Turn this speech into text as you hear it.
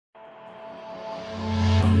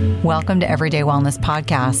Welcome to Everyday Wellness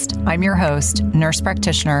Podcast. I'm your host, nurse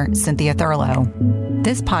practitioner Cynthia Thurlow.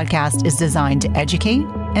 This podcast is designed to educate,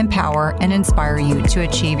 empower, and inspire you to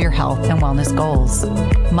achieve your health and wellness goals.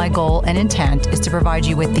 My goal and intent is to provide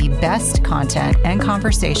you with the best content and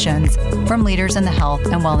conversations from leaders in the health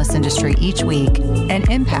and wellness industry each week and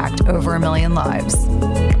impact over 1 million lives.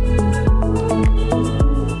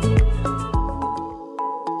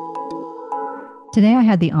 Today, I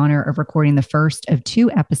had the honor of recording the first of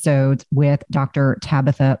 2 episodes with Dr.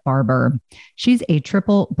 Tabitha Barber. She's a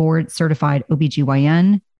triple board certified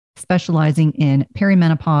OBGYN specializing in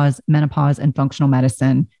perimenopause, menopause, and functional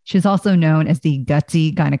medicine. She's also known as the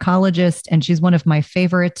gutsy gynecologist, and she's one of my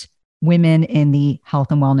favorite women in the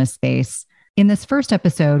health and wellness space. In this first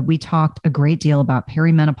episode, we talked a great deal about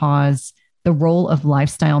perimenopause, the role of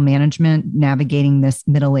lifestyle management navigating this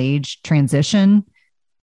middle-age transition,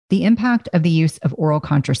 the impact of the use of oral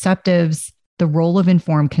contraceptives, the role of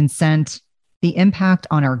informed consent, the impact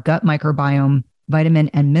on our gut microbiome, vitamin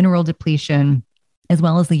and mineral depletion, as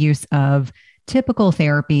well as the use of typical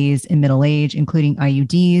therapies in middle age, including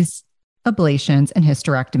IUDs, ablations, and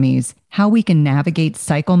hysterectomies, how we can navigate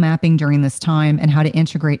cycle mapping during this time, and how to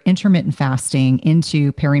integrate intermittent fasting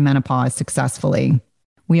into perimenopause successfully.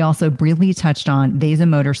 We also briefly touched on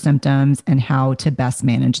vasomotor symptoms and how to best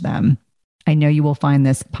manage them. I know you will find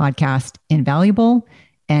this podcast invaluable,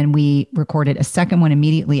 and we recorded a second one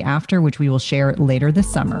immediately after, which we will share later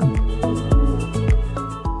this summer.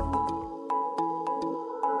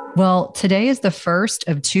 Well, today is the first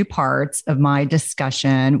of 2 parts of my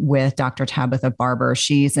discussion with Dr. Tabitha Barber.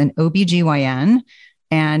 She's an OBGYN,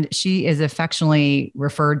 and she is affectionately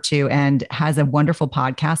referred to and has a wonderful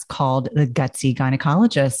podcast called The Gutsy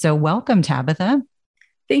Gynecologist. So welcome, Tabitha.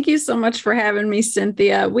 Thank you so much for having me,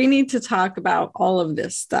 Cynthia. We need to talk about all of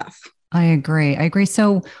this stuff. I agree.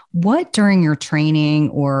 So what during your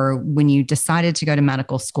training or when you decided to go to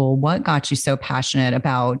medical school, what got you so passionate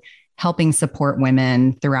about helping support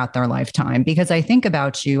women throughout their lifetime? Because I think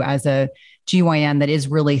about you as a GYN that is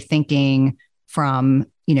really thinking from,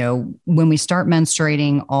 when we start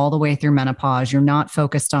menstruating all the way through menopause, you're not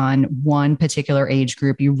focused on one particular age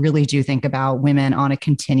group. You really do think about women on a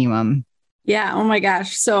continuum. Yeah. Oh my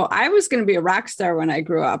gosh. So I was going to be a rock star when I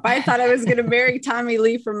grew up. I thought I was going to marry Tommy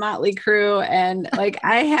Lee from Motley Crue. And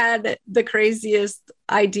I had the craziest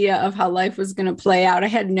idea of how life was going to play out. I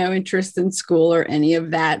had no interest in school or any of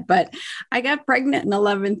that, but I got pregnant in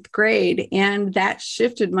 11th grade and that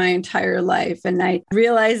shifted my entire life. And I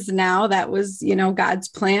realized now that was, God's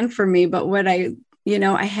plan for me. But what I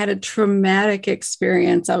had a traumatic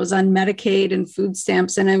experience. I was on Medicaid and food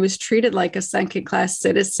stamps, and I was treated like a second-class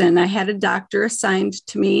citizen. I had a doctor assigned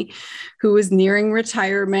to me who was nearing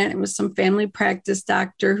retirement. It was some family practice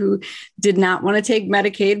doctor who did not want to take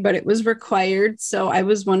Medicaid, but it was required. So I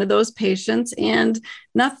was one of those patients, and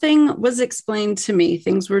nothing was explained to me.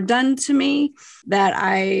 Things were done to me that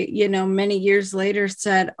I, many years later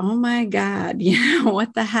said, oh my God,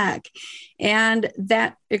 what the heck? And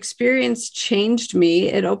that experience changed me.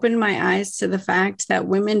 It opened my eyes to the fact that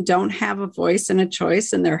women don't have a voice and a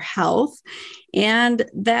choice in their health, and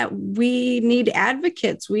that we need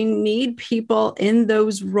advocates. We need people in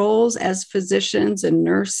those roles as physicians and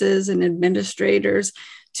nurses and administrators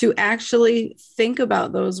to actually think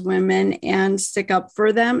about those women and stick up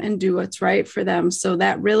for them and do what's right for them. So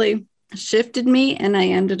that really shifted me, and I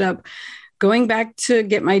ended up going back to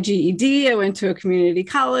get my GED. I went to a community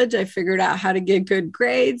college. I figured out how to get good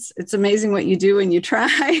grades. It's amazing what you do when you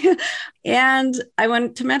try. And I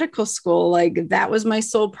went to medical school. That was my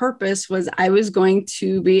sole purpose, was I was going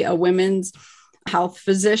to be a women's health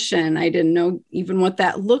physician. I didn't know even what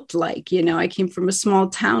that looked like. I came from a small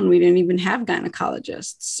town. We didn't even have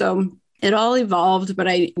gynecologists. So it all evolved, but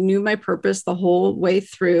I knew my purpose the whole way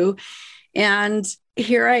through. And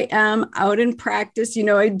here I am out in practice.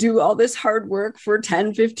 I do all this hard work for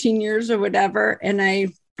 10, 15 years or whatever. And I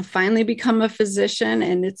finally become a physician,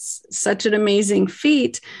 and it's such an amazing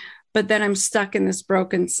feat. But then I'm stuck in this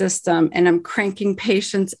broken system, and I'm cranking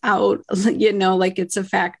patients out, like it's a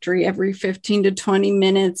factory every 15 to 20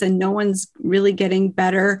 minutes, and no one's really getting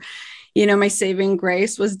better. My saving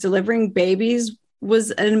grace was delivering babies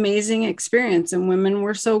was an amazing experience, and women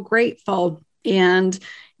were so grateful. And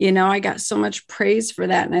I got so much praise for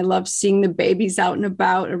that. And I love seeing the babies out and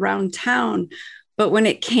about around town. But when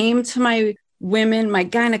it came to my women, my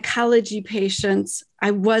gynecology patients, I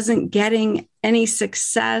wasn't getting any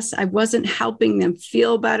success. I wasn't helping them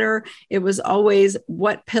feel better. It was always,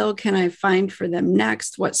 what pill can I find for them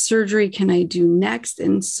next? What surgery can I do next?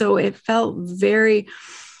 And so it felt very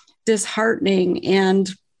disheartening.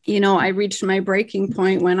 And I reached my breaking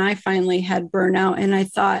point when I finally had burnout, and I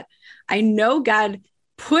thought, I know God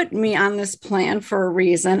put me on this plan for a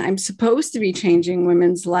reason. I'm supposed to be changing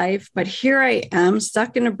women's life, but here I am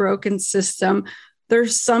stuck in a broken system.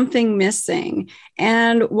 There's something missing.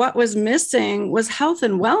 And what was missing was health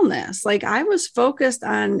and wellness. Like, I was focused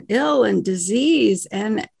on ill and disease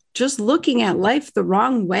and just looking at life the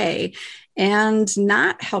wrong way and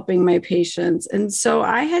not helping my patients. And so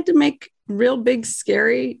I had to make real big,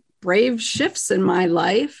 scary, brave shifts in my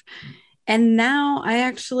life. And now I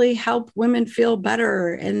actually help women feel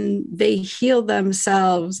better, and they heal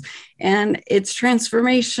themselves, and it's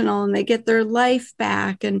transformational, and they get their life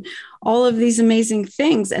back and all of these amazing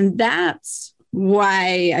things. And that's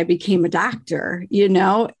why I became a doctor,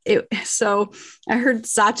 So I heard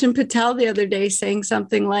Sachin Patel the other day saying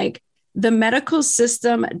something like, the medical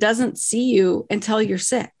system doesn't see you until you're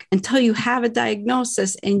sick, until you have a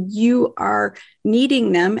diagnosis and you are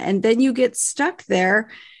needing them. And then you get stuck there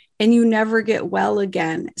and you never get well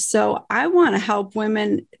again. So I want to help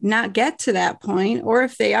women not get to that point, or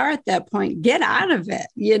if they are at that point, get out of it.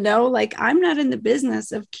 Like, I'm not in the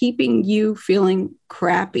business of keeping you feeling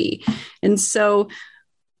crappy. And so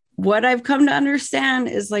what I've come to understand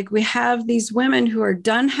is, like, we have these women who are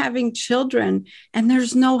done having children and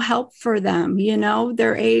there's no help for them.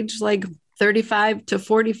 They're aged like 35 to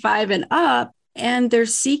 45 and up, and they're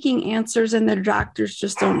seeking answers and their doctors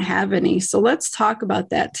just don't have any. So let's talk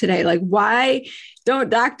about that today. Like, why don't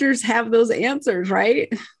doctors have those answers,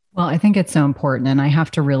 right? Well, I think it's so important. And I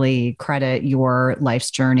have to really credit your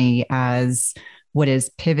life's journey as what has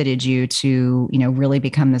pivoted you to, really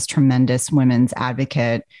become this tremendous women's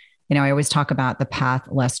advocate. I always talk about the path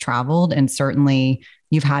less traveled, and certainly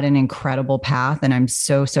you've had an incredible path. And I'm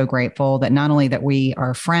so, so grateful that not only that we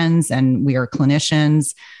are friends and we are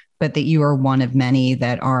clinicians, but that you are one of many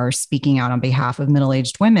that are speaking out on behalf of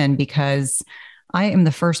middle-aged women, because I am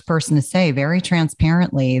the first person to say very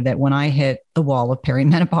transparently that when I hit the wall of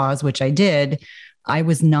perimenopause, which I did, I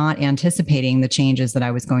was not anticipating the changes that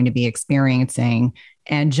I was going to be experiencing.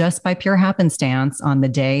 And just by pure happenstance, on the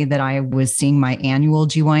day that I was seeing my annual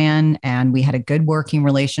GYN and we had a good working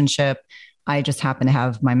relationship, I just happened to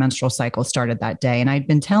have my menstrual cycle started that day. And I'd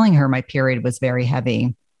been telling her my period was very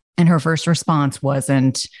heavy. And her first response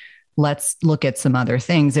wasn't, let's look at some other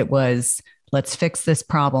things. It was, let's fix this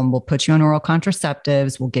problem. We'll put you on oral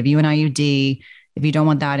contraceptives. We'll give you an IUD. If you don't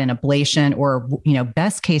want that, an ablation, or,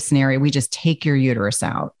 best case scenario, we just take your uterus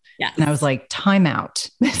out. Yes. And I was like, time out.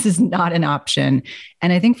 This is not an option.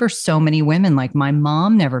 And I think for so many women, like, my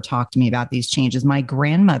mom never talked to me about these changes. My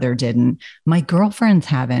grandmother didn't. My girlfriends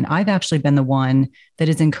haven't. I've actually been the one that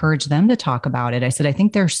has encouraged them to talk about it. I said, I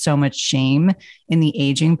think there's so much shame in the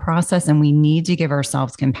aging process, and we need to give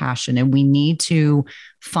ourselves compassion, and we need to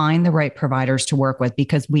find the right providers to work with,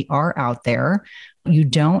 because we are out there. You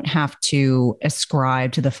don't have to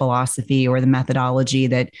ascribe to the philosophy or the methodology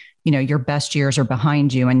that, your best years are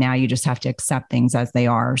behind you and now you just have to accept things as they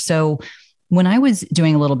are. So when I was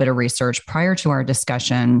doing a little bit of research prior to our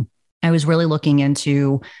discussion, I was really looking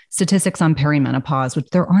into statistics on perimenopause,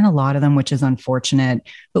 which there aren't a lot of them, which is unfortunate.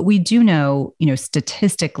 But we do know,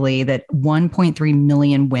 statistically that 1.3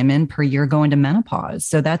 million women per year go into menopause.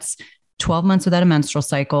 So that's 12 months without a menstrual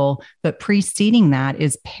cycle. But preceding that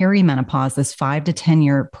is perimenopause, this 5 to 10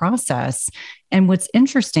 year process. And what's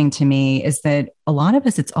interesting to me is that a lot of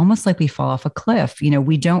us, it's almost like we fall off a cliff.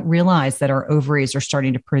 We don't realize that our ovaries are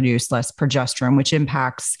starting to produce less progesterone, which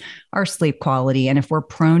impacts our sleep quality. And if we're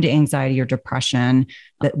prone to anxiety or depression,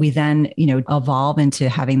 that we then, evolve into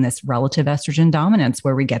having this relative estrogen dominance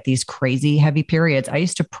where we get these crazy heavy periods. I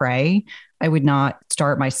used to pray I would not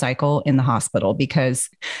start my cycle in the hospital because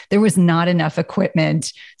there was not enough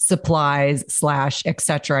equipment, supplies, / et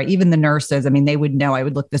cetera. Even the nurses, they would know. I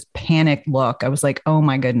would look this panicked look. I was like, oh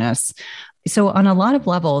my goodness. So on a lot of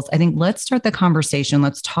levels, I think let's start the conversation.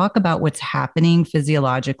 Let's talk about what's happening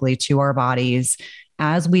physiologically to our bodies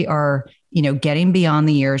as we are, getting beyond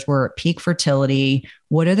the years. We're at peak fertility.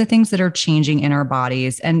 What are the things that are changing in our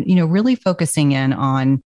bodies? And, really focusing in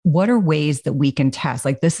on what are ways that we can test?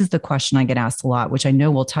 Like, this is the question I get asked a lot, which I know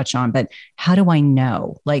we'll touch on, but how do I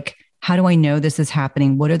know? Like, how do I know this is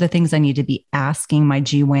happening? What are the things I need to be asking my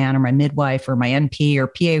GYN or my midwife or my NP or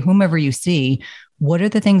PA, whomever you see? What are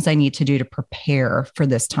the things I need to do to prepare for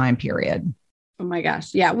this time period? Oh my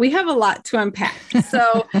gosh. Yeah, we have a lot to unpack.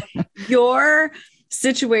 So your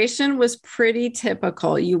situation was pretty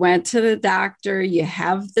typical. You went to the doctor, you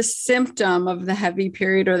have the symptom of the heavy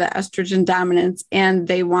period or the estrogen dominance, and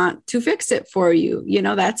they want to fix it for you.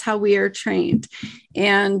 That's how we are trained.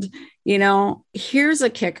 And, here's a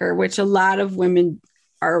kicker, which a lot of women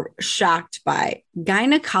are shocked by.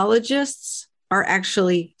 Gynecologists are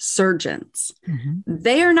actually surgeons.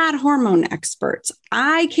 They are not hormone experts.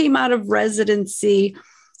 I came out of residency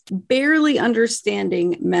barely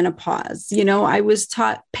understanding menopause. You know, I was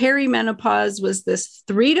taught perimenopause was this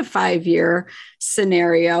 3 to 5 year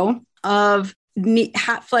scenario of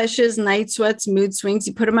hot flashes, night sweats, mood swings.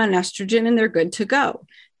 You put them on estrogen and they're good to go.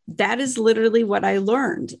 That is literally what I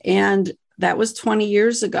learned. And that was 20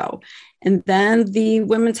 years ago. And then the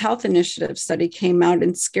Women's Health Initiative study came out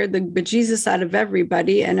and scared the bejesus out of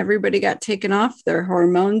everybody. And everybody got taken off their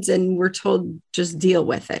hormones and were told, just deal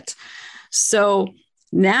with it. So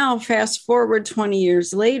now, fast forward 20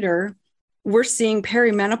 years later, we're seeing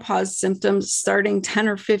perimenopause symptoms starting 10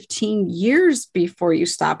 or 15 years before you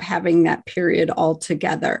stop having that period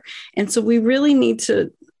altogether. And so we really need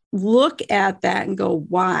to look at that and go,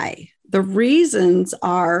 why? The reasons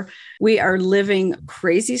are we are living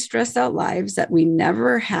crazy stressed out lives that we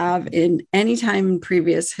never have in any time in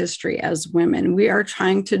previous history as women. We are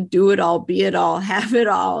trying to do it all, be it all, have it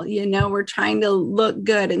all. You know, we're trying to look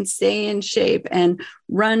good and stay in shape and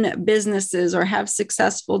run businesses or have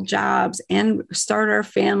successful jobs and start our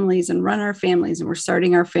families and run our families. And we're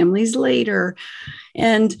starting our families later.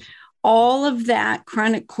 And all of that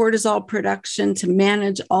chronic cortisol production to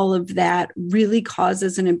manage all of that really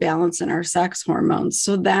causes an imbalance in our sex hormones.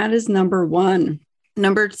 So that is number one.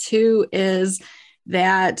 Number two is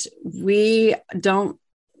that we don't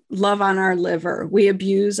love on our liver. We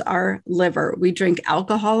abuse our liver. We drink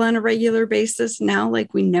alcohol on a regular basis now,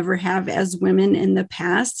 like we never have as women in the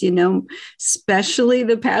past, you know, especially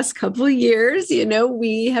the past couple of years, you know,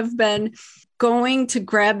 we have been going to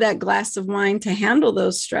grab that glass of wine to handle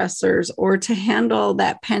those stressors or to handle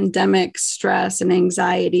that pandemic stress and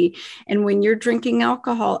anxiety. And when you're drinking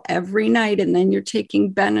alcohol every night and then you're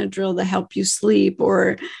taking Benadryl to help you sleep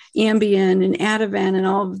or Ambien and Ativan and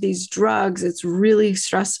all of these drugs, it's really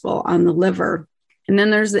stressful on the liver. And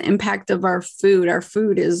then there's the impact of our food. Our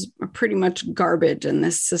food is pretty much garbage in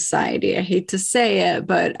this society. I hate to say it,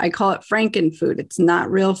 but I call it Frankenfood. It's not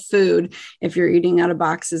real food if you're eating out of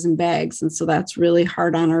boxes and bags. And so that's really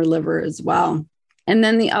hard on our liver as well. And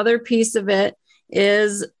then the other piece of it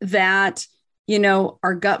is that, you know,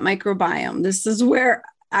 our gut microbiome. This is where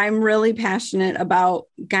I'm really passionate about.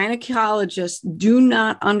 Gynecologists do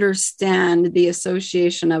not understand the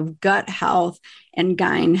association of gut health and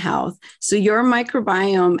gyn health. So your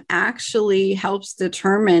microbiome actually helps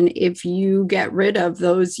determine if you get rid of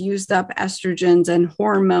those used up estrogens and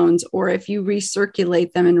hormones, or if you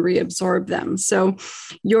recirculate them and reabsorb them. So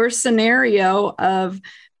your scenario of,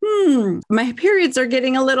 my periods are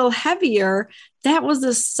getting a little heavier, that was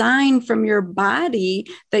a sign from your body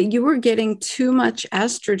that you were getting too much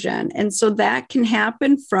estrogen. And so that can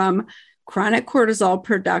happen from chronic cortisol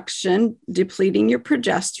production, depleting your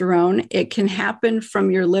progesterone. It can happen from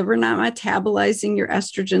your liver not metabolizing your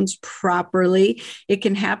estrogens properly. It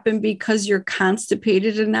can happen because you're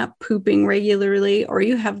constipated and not pooping regularly, or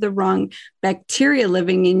you have the wrong bacteria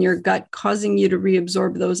living in your gut, causing you to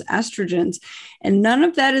reabsorb those estrogens. And none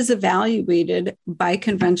of that is evaluated by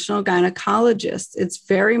conventional gynecologists. It's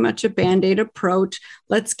very much a Band-Aid approach.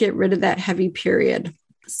 Let's get rid of that heavy period.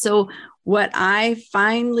 So what I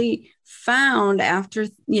finally found after,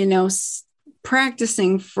 you know,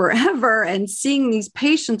 practicing forever and seeing these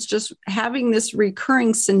patients just having this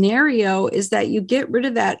recurring scenario is that you get rid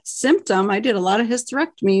of that symptom. I did a lot of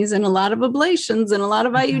hysterectomies and a lot of ablations and a lot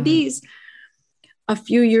of IUDs. A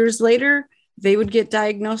few years later, they would get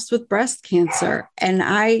diagnosed with breast cancer. And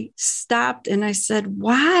I stopped and I said,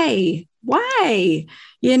 why?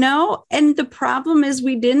 You know, and the problem is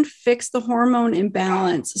we didn't fix the hormone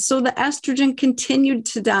imbalance. So the estrogen continued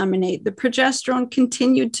to dominate. The progesterone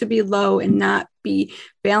continued to be low and not be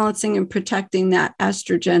balancing and protecting that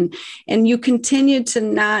estrogen. And you continue to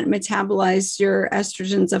not metabolize your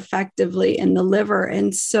estrogens effectively in the liver.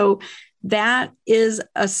 And so that is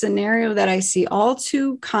a scenario that I see all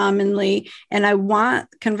too commonly. And I want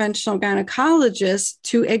conventional gynecologists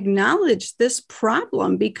to acknowledge this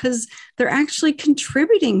problem because they're actually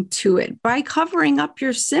contributing to it by covering up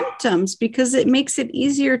your symptoms, because it makes it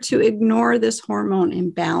easier to ignore this hormone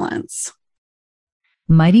imbalance.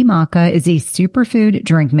 Mighty Maca is a superfood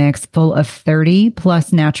drink mix full of 30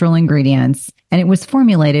 plus natural ingredients, and it was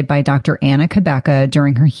formulated by Dr. Anna Cabeca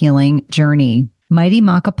during her healing journey. Mighty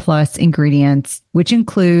Maca Plus ingredients, which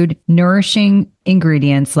include nourishing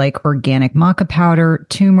ingredients like organic maca powder,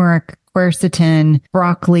 turmeric, quercetin,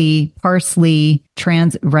 broccoli, parsley,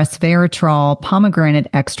 trans resveratrol, pomegranate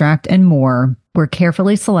extract, and more, were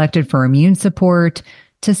carefully selected for immune support,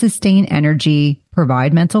 to sustain energy,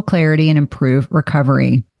 provide mental clarity, and improve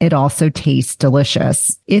recovery. It also tastes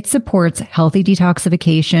delicious. It supports healthy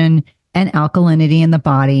detoxification and alkalinity in the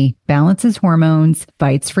body, balances hormones,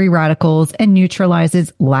 fights free radicals, and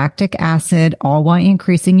neutralizes lactic acid, all while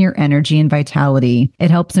increasing your energy and vitality.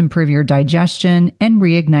 It helps improve your digestion and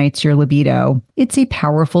reignites your libido. It's a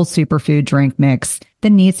powerful superfood drink mix that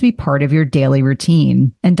needs to be part of your daily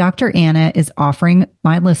routine. And Dr. Anna is offering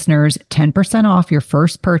my listeners 10% off your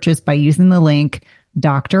first purchase by using the link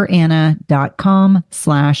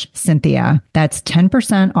dranna.com/Cynthia. That's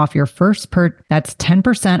 10% off your first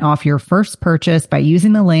purchase by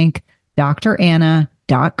using the link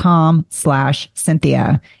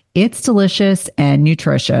dranna.com/Cynthia. It's delicious and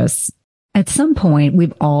nutritious. At some point,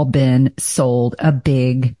 we've all been sold a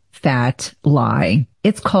big fat lie.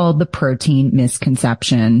 It's called the protein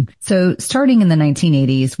misconception. So starting in the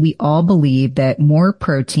 1980s, we all believed that more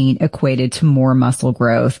protein equated to more muscle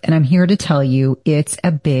growth. And I'm here to tell you it's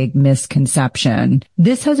a big misconception.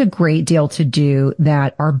 This has a great deal to do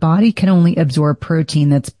that our body can only absorb protein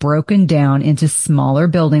that's broken down into smaller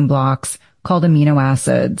building blocks called amino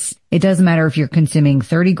acids. It doesn't matter if you're consuming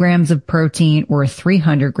 30 grams of protein or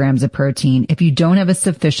 300 grams of protein. If you don't have a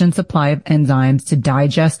sufficient supply of enzymes to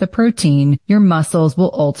digest the protein, your muscles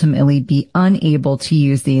will ultimately be unable to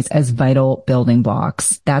use these as vital building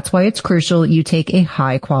blocks. That's why it's crucial you take a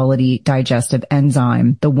high quality digestive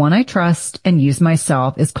enzyme. The one I trust and use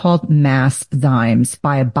myself is called Masszymes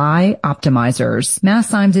by Bioptimizers.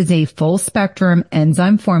 Masszymes is a full spectrum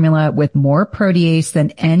enzyme formula with more protease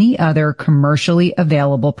than any other commercially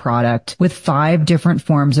available product, with 5 different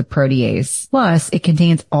forms of protease. Plus, it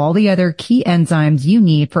contains all the other key enzymes you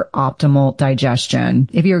need for optimal digestion.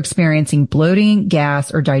 If you're experiencing bloating,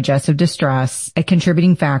 gas, or digestive distress, a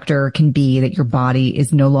contributing factor can be that your body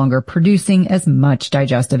is no longer producing as much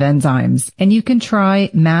digestive enzymes. And you can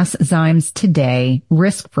try Masszymes today,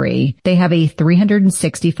 risk-free. They have a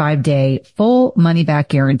 365-day full money-back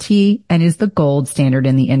guarantee and is the gold standard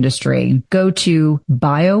in the industry. Go to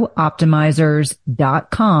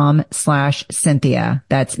bioptimizers.com/Cynthia.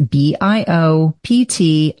 That's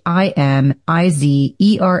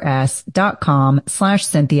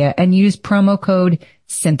bioptimizers.com/Cynthia and use promo code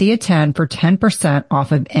Cynthia10 for 10%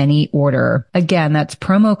 off of any order. Again, that's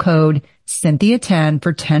promo code Cynthia10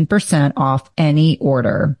 for 10% off any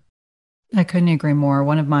order. I couldn't agree more.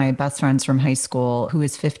 One of my best friends from high school, who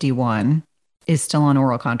is 51, is still on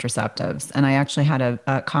oral contraceptives. And I actually had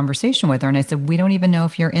a conversation with her and I said, we don't even know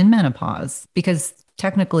if you're in menopause, because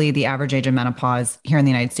technically the average age of menopause here in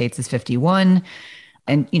the United States is 51.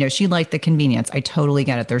 And, she liked the convenience. I totally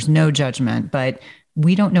get it. There's no judgment, but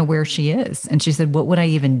we don't know where she is. And she said, what would I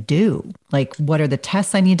even do? Like, what are the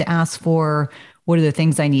tests I need to ask for? What are the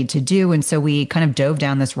things I need to do? And so we kind of dove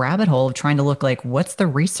down this rabbit hole of trying to look like, what's the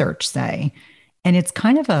research say? And it's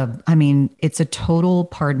kind of it's a total,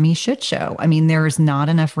 pardon me, shit show. There's not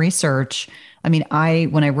enough research. When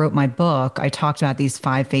I wrote my book, I talked about these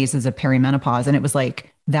 5 phases of perimenopause, and it was like,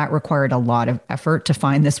 that required a lot of effort to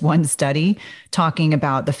find this one study talking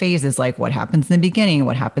about the phases, like what happens in the beginning,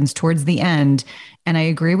 what happens towards the end. And I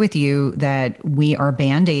agree with you that we are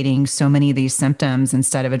band-aiding so many of these symptoms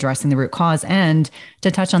instead of addressing the root cause. And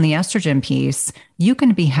to touch on the estrogen piece, you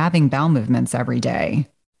can be having bowel movements every day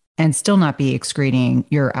and still not be excreting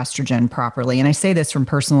your estrogen properly. And I say this from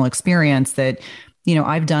personal experience that,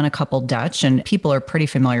 I've done a couple Dutch, and people are pretty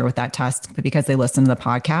familiar with that test because they listen to the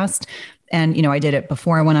podcast. And, I did it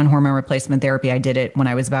before I went on hormone replacement therapy. I did it when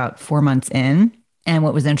I was about 4 months in. And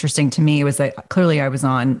what was interesting to me was that clearly I was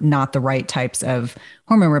on not the right types of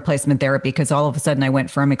hormone replacement therapy, because all of a sudden I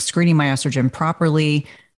went from excreting my estrogen properly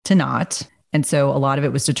to not. And so a lot of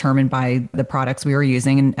it was determined by the products we were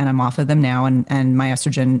using, and I'm off of them now, and my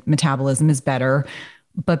estrogen metabolism is better.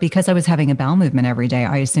 But because I was having a bowel movement every day,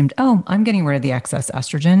 I assumed, oh, I'm getting rid of the excess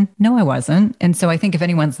estrogen. No, I wasn't. And so I think if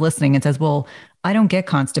anyone's listening and says, well, I don't get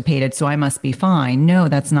constipated, so I must be fine. No,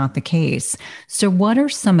 that's not the case. So what are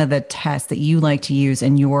some of the tests that you like to use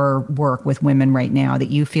in your work with women right now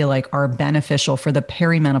that you feel like are beneficial for the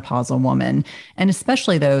perimenopausal woman? And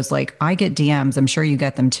especially those, like, I get DMs, I'm sure you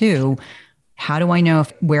get them too. How do I know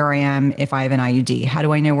where I am if I have an IUD? How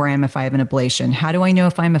do I know where I am if I have an ablation? How do I know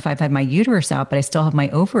if I've had my uterus out, but I still have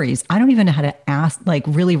my ovaries? I don't even know how to ask,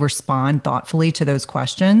 really respond thoughtfully to those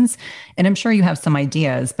questions. And I'm sure you have some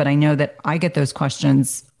ideas, but I know that I get those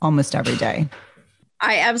questions almost every day.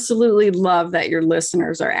 I absolutely love that your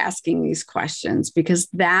listeners are asking these questions, because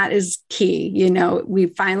that is key. We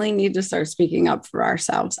finally need to start speaking up for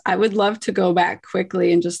ourselves. I would love to go back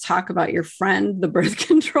quickly and just talk about your friend, the birth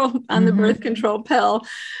control on the birth control pill.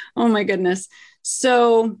 Oh my goodness.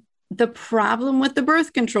 So the problem with the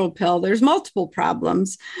birth control pill, there's multiple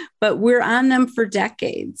problems, but we're on them for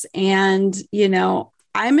decades. And,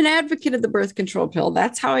 I'm an advocate of the birth control pill.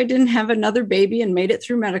 That's how I didn't have another baby and made it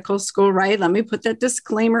through medical school, right? Let me put that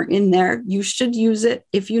disclaimer in there. You should use it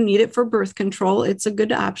if you need it for birth control. It's a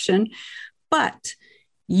good option, but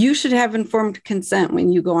you should have informed consent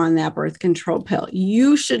when you go on that birth control pill.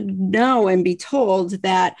 You should know and be told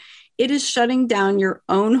that it is shutting down your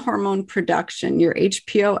own hormone production, your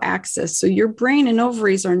HPO axis. So your brain and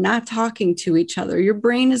ovaries are not talking to each other. Your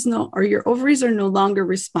ovaries are no longer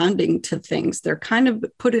responding to things. They're kind of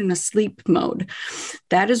put in a sleep mode.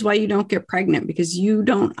 That is why you don't get pregnant, because you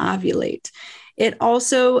don't ovulate. It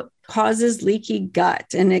also causes leaky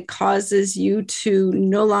gut, and it causes you to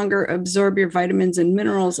no longer absorb your vitamins and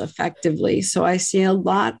minerals effectively. So I see a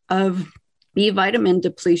lot of B vitamin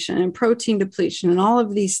depletion and protein depletion and all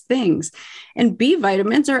of these things. And B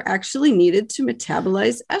vitamins are actually needed to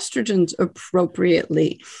metabolize estrogens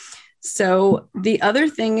appropriately. So the other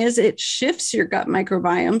thing is it shifts your gut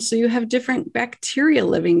microbiome. So you have different bacteria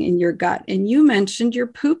living in your gut. And you mentioned you're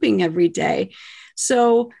pooping every day.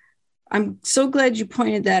 So I'm so glad you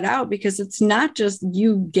pointed that out, because it's not just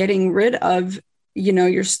you getting rid of,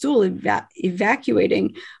 your stool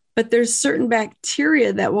evacuating, but there's certain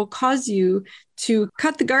bacteria that will cause you to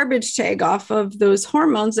cut the garbage tag off of those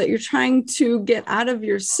hormones that you're trying to get out of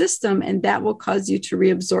your system, and that will cause you to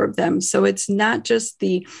reabsorb them. So it's not just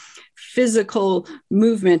the physical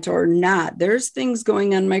movement or not. There's things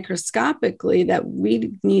going on microscopically that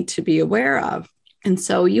we need to be aware of. And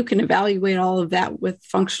so you can evaluate all of that with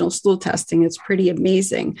functional stool testing. It's pretty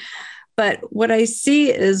amazing. But what I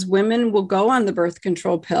see is women will go on the birth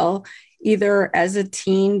control pill either as a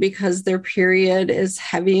teen because their period is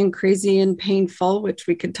heavy and crazy and painful, which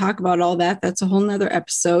we could talk about all that. That's a whole nother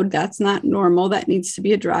episode. That's not normal. That needs to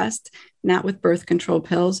be addressed, not with birth control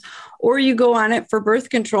pills. Or you go on it for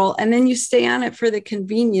birth control and then you stay on it for the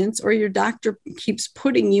convenience, or your doctor keeps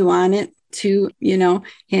putting you on it to,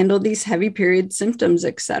 handle these heavy period symptoms,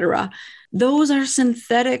 etc. Those are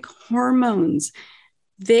synthetic hormones.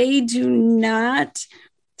 They do not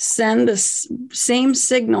send the same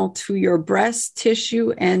signal to your breast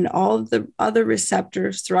tissue and all of the other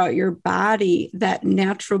receptors throughout your body that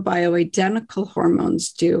natural bioidentical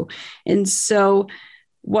hormones do. And so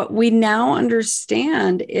what we now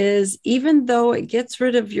understand is, even though it gets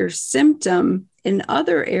rid of your symptom, in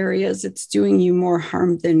other areas, it's doing you more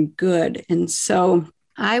harm than good. And so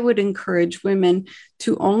I would encourage women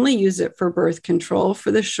to only use it for birth control for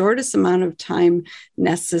the shortest amount of time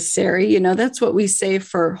necessary. That's what we say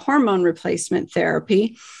for hormone replacement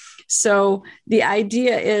therapy. So the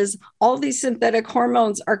idea is all these synthetic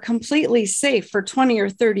hormones are completely safe for 20 or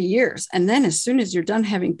 30 years. And then as soon as you're done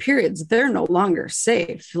having periods, they're no longer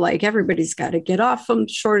safe. Like, everybody's got to get off them,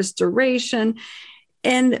 shortest duration.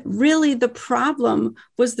 And really, the problem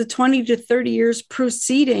was the 20 to 30 years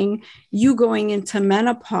preceding you going into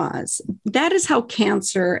menopause. That is how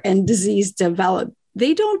cancer and disease develop.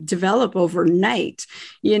 They don't develop overnight,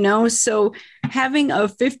 So having a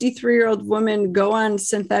 53-year-old woman go on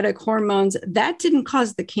synthetic hormones, that didn't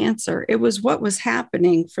cause the cancer. It was what was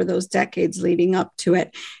happening for those decades leading up to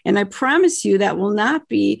it. And I promise you that will not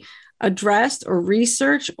be addressed or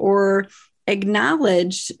researched or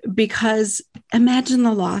acknowledged, because imagine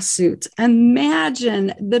the lawsuits.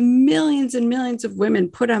 Imagine the millions and millions of women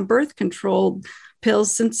put on birth control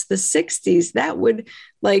pills since the 60s. That would,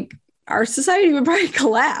 our society would probably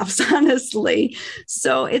collapse, honestly.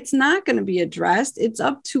 So it's not going to be addressed. It's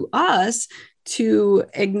up to us to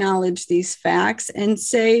acknowledge these facts and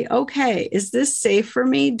say, okay, is this safe for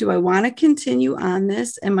me? Do I want to continue on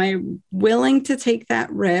this? Am I willing to take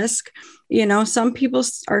that risk? Some people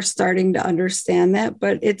are starting to understand that,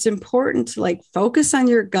 but it's important to focus on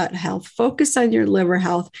your gut health, focus on your liver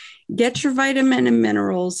health, get your vitamin and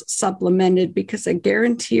minerals supplemented, because I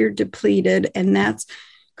guarantee you're depleted, and that's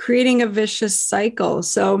creating a vicious cycle.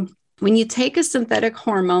 So when you take a synthetic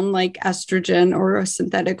hormone like estrogen or a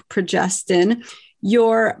synthetic progestin,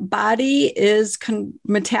 your body is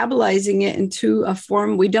metabolizing it into a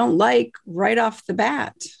form we don't like right off the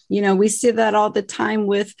bat. We see that all the time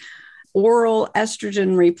with oral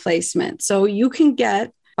estrogen replacement. So you can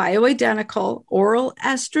get bioidentical oral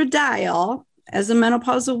estradiol as a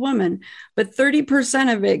menopausal woman, but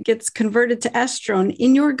 30% of it gets converted to estrone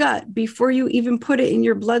in your gut before you even put it in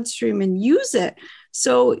your bloodstream and use it.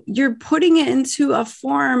 So you're putting it into a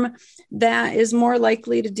form that is more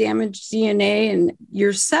likely to damage DNA and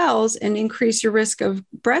your cells and increase your risk of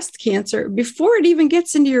breast cancer before it even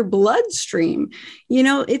gets into your bloodstream.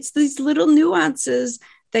 It's these little nuances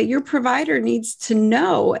that your provider needs to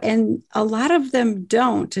know. And a lot of them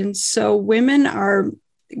don't. And so women are,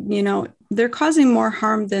 they're causing more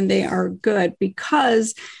harm than they are good,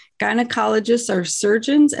 because gynecologists are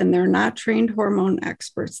surgeons and they're not trained hormone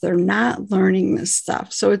experts. They're not learning this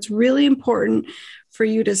stuff. So it's really important for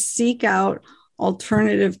you to seek out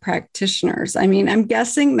alternative practitioners. I mean, I'm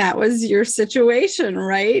guessing that was your situation,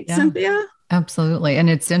 right, Yeah. Cynthia? Absolutely. And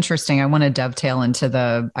it's interesting. I want to dovetail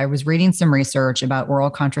into I was reading some research about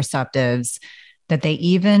oral contraceptives that they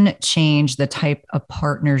even change the type of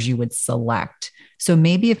partners you would select. So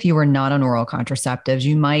maybe if you were not on oral contraceptives,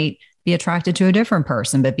 you might be attracted to a different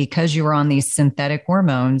person, but because you were on these synthetic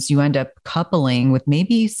hormones, you end up coupling with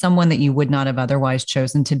maybe someone that you would not have otherwise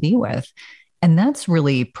chosen to be with. And that's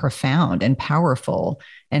really profound and powerful.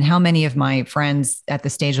 And how many of my friends at the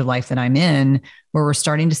stage of life that I'm in, where we're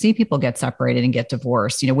starting to see people get separated and get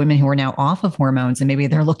divorced, women who are now off of hormones, and maybe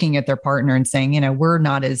they're looking at their partner and saying, we're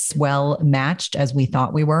not as well matched as we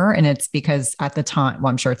thought we were. And it's because at the time, well,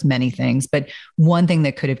 I'm sure it's many things, but one thing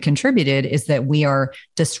that could have contributed is that we are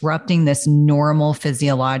disrupting this normal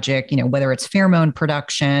physiologic, whether it's pheromone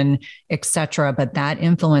production, et cetera, but that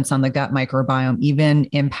influence on the gut microbiome even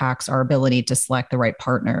impacts our ability to select the right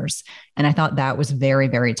partners. And I thought that was very,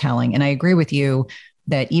 very telling. And I agree with you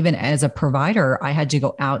that even as a provider, I had to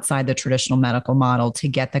go outside the traditional medical model to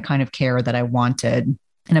get the kind of care that I wanted.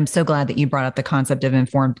 And I'm so glad that you brought up the concept of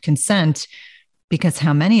informed consent, because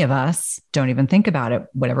how many of us don't even think about it?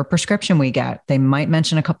 Whatever prescription we get, they might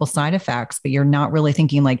mention a couple side effects, but you're not really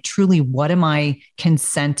thinking like, truly, what am I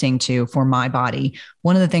consenting to for my body?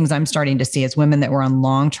 One of the things I'm starting to see is women that were on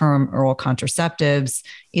long-term oral contraceptives,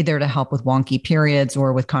 either to help with wonky periods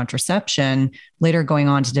or with contraception, later going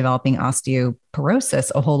on to developing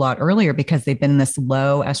osteoporosis a whole lot earlier, because they've been in this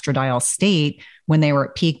low estradiol state when they were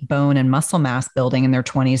at peak bone and muscle mass building in their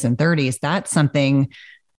 20s and 30s. That's something,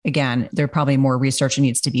 again, there probably more research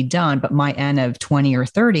needs to be done, but my N of 20 or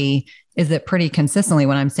 30 is that pretty consistently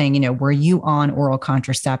when I'm saying, were you on oral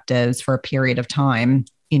contraceptives for a period of time,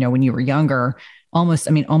 when you were younger, almost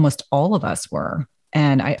all of us were.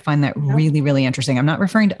 And I find that really, really interesting. I'm not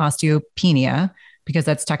referring to osteopenia, because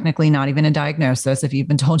that's technically not even a diagnosis. If you've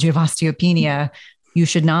been told you have osteopenia, you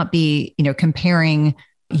should not be, comparing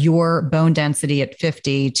your bone density at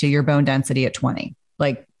 50 to your bone density at 20.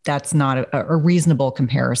 Like, that's not a reasonable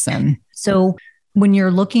comparison. So when you're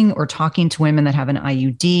looking or talking to women that have an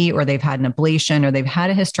IUD, or they've had an ablation, or they've had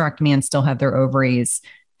a hysterectomy and still have their ovaries,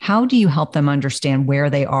 how do you help them understand where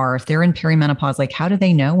they are? If they're in perimenopause, like, how do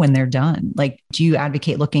they know when they're done? Like, do you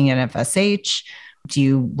advocate looking at FSH? Do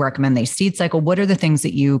you recommend they seed cycle? What are the things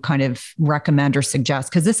that you kind of recommend or suggest?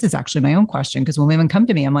 Because this is actually my own question. Because when women come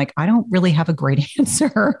to me, I'm like, I don't really have a great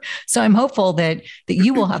answer. So I'm hopeful that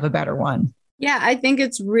you will have a better one. Yeah, I think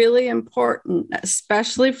it's really important,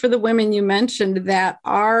 especially for the women you mentioned that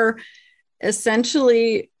are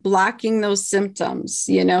essentially blocking those symptoms.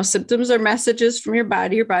 Symptoms are messages from your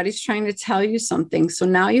body. Your body's trying to tell you something. So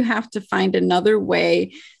now you have to find another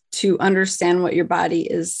way to understand what your body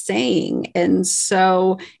is saying. And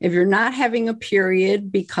so if you're not having a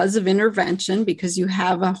period because of intervention, because you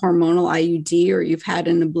have a hormonal IUD or you've had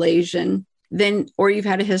an ablation, or you've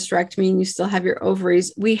had a hysterectomy and you still have your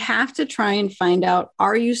ovaries, we have to try and find out,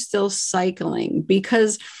 are you still cycling?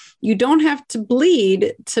 Because you don't have to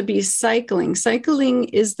bleed to be cycling. Cycling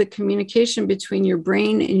is the communication between your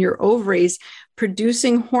brain and your ovaries,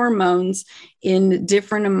 producing hormones in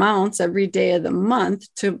different amounts every day of the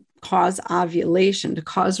month to cause ovulation, to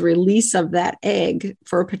cause release of that egg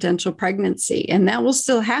for a potential pregnancy. And that will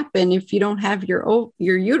still happen if you don't have your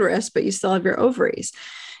uterus, but you still have your ovaries.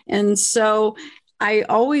 And so I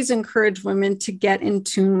always encourage women to get in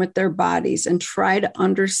tune with their bodies and try to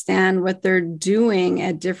understand what they're doing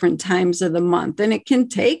at different times of the month. And it can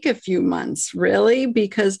take a few months, really,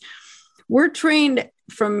 because we're trained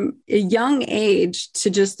from a young age to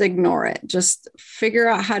just ignore it, just figure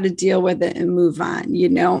out how to deal with it and move on.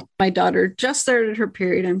 My daughter just started her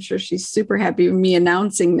period. I'm sure she's super happy with me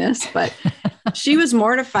announcing this, but she was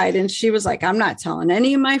mortified and she was like, I'm not telling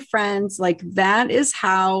any of my friends. Like, that is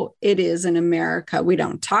how it is in America. We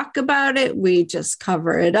don't talk about it. We just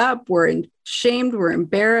cover it up. We're shamed. We're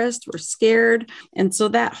embarrassed. We're scared. And so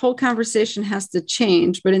that whole conversation has to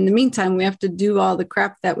change. But in the meantime, we have to do all the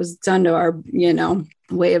crap that was done to our,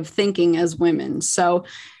 way of thinking as women. So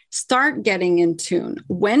start getting in tune.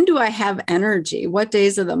 When do I have energy? What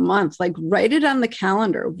days of the month? Like, write it on the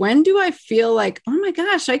calendar. When do I feel like, oh my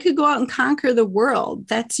gosh, I could go out and conquer the world?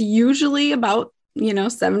 That's usually about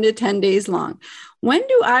 7 to 10 days long. When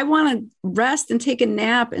do I want to rest and take a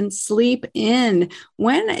nap and sleep in?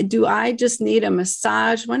 When do I just need a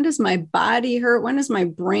massage? When does my body hurt? When is my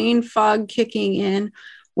brain fog kicking in?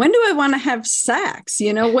 When do I want to have sex?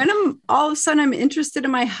 When all of a sudden I'm interested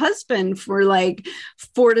in my husband for like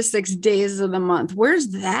 4 to 6 days of the month. Where's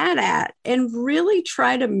that at? And really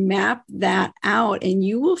try to map that out, and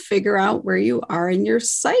you will figure out where you are in your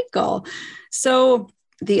cycle. So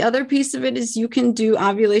the other piece of it is you can do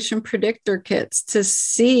ovulation predictor kits to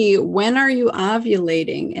see when are you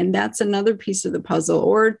ovulating. And that's another piece of the puzzle.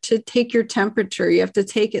 Or to take your temperature. You have to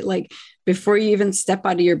take it like before you even step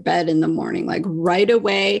out of your bed in the morning, like right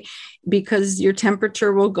away, because your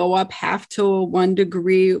temperature will go up 0.5 to 1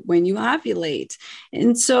 degree when you ovulate.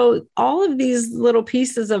 And so all of these little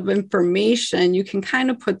pieces of information, you can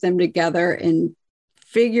kind of put them together and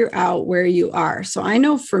figure out where you are. So I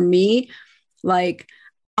know for me, like,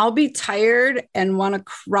 I'll be tired and want to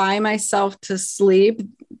cry myself to sleep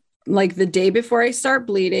like the day before I start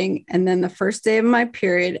bleeding, and then the first day of my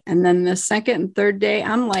period, and then the second and third day,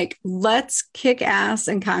 I'm like, let's kick ass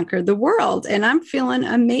and conquer the world. And I'm feeling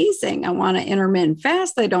amazing. I want to intermittent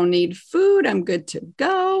fast. I don't need food. I'm good to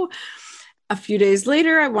go. A few days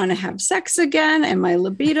later, I want to have sex again, and my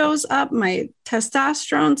libido's up, my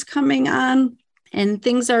testosterone's coming on, and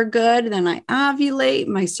things are good. Then I ovulate,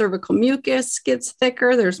 my cervical mucus gets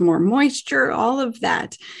thicker, there's more moisture, all of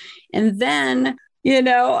that. And then,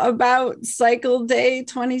 about cycle day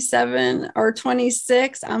 27 or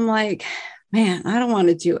 26, I'm like, man, I don't want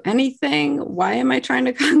to do anything. Why am I trying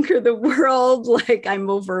to conquer the world? Like, I'm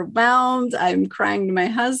overwhelmed. I'm crying to my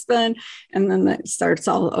husband. And then it starts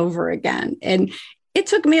all over again. And it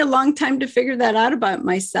took me a long time to figure that out about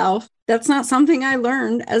myself. That's not something I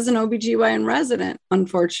learned as an OBGYN resident,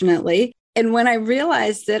 unfortunately. And when I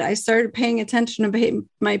realized it, I started paying attention to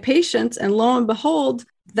my patients, and lo and behold,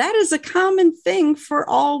 that is a common thing for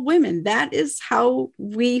all women. That is how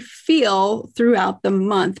we feel throughout the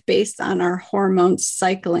month based on our hormones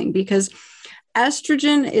cycling, because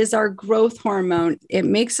estrogen is our growth hormone. It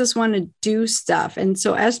makes us want to do stuff. And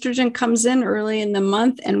so estrogen comes in early in the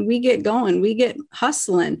month and we get going, we get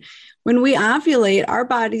hustling. When we ovulate, our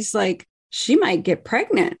body's like, she might get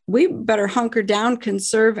pregnant. We better hunker down,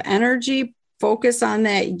 conserve energy, focus on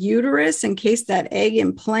that uterus in case that egg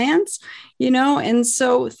implants, and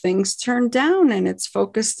so things turn down and it's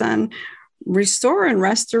focused on restore and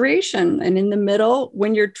restoration. And in the middle,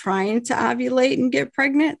 when you're trying to ovulate and get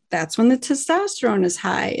pregnant, that's when the testosterone is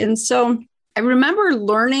high. And so I remember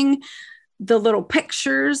learning the little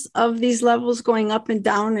pictures of these levels going up and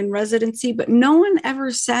down in residency, but no one ever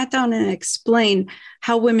sat down and explained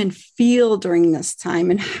how women feel during this time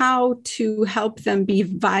and how to help them be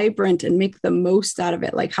vibrant and make the most out of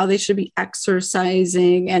it, like how they should be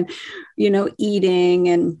exercising and, eating.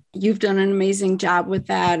 And you've done an amazing job with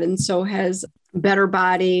that. And so has Better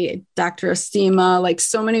Body, Dr. Estima, like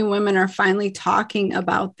so many women are finally talking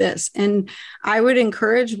about this. And I would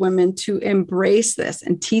encourage women to embrace this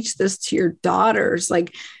and teach this to your daughters.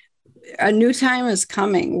 Like, a new time is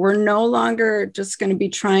coming. We're no longer just going to be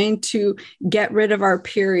trying to get rid of our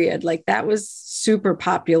period. Like, that was super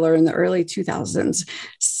popular in the early 2000s.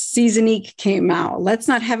 Seasonique came out. Let's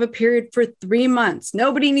not have a period for 3 months.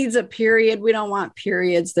 Nobody needs a period. We don't want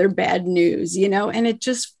periods. They're bad news, and it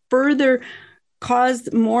just further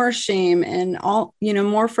caused more shame and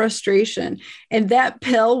more frustration. And that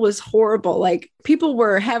pill was horrible. Like, people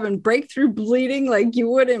were having breakthrough bleeding like you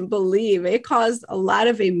wouldn't believe. It caused a lot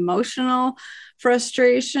of emotional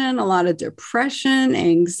frustration, a lot of depression,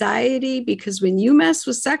 anxiety, because when you mess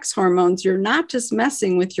with sex hormones, you're not just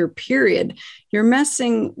messing with your period, you're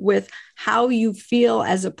messing with how you feel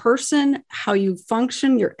as a person, how you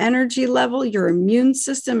function, your energy level, your immune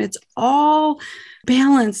system. It's all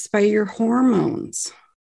balanced by your hormones.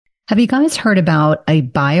 Have you guys heard about a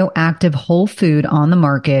bioactive whole food on the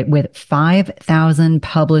market with 5,000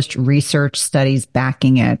 published research studies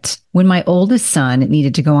backing it? When my oldest son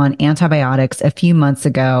needed to go on antibiotics a few months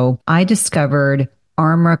ago, I discovered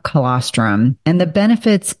Armra Colostrum, and the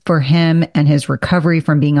benefits for him and his recovery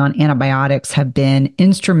from being on antibiotics have been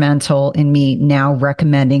instrumental in me now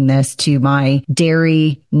recommending this to my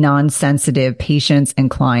dairy non-sensitive patients and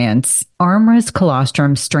clients. Armra's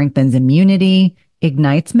colostrum strengthens immunity,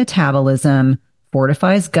 ignites metabolism,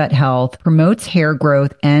 fortifies gut health, promotes hair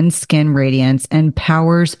growth and skin radiance, and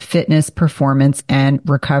powers fitness, performance, and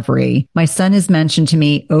recovery. My son has mentioned to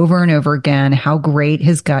me over and over again how great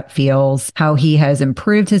his gut feels, how he has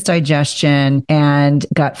improved his digestion and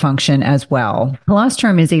gut function as well.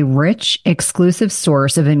 Colostrum is a rich, exclusive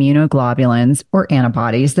source of immunoglobulins or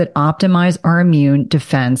antibodies that optimize our immune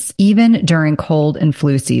defense even during cold and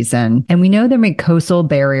flu season. And we know that mucosal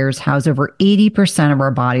barriers house over 80% of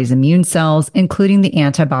our body's immune cells, including the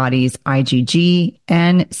antibodies IgG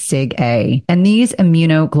and SIG-A. And these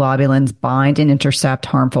immunoglobulins bind and intercept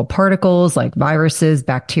harmful particles like viruses,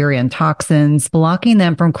 bacteria, and toxins, blocking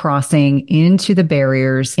them from crossing into the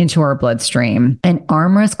barriers into our bloodstream. And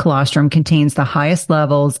Armra's colostrum contains the highest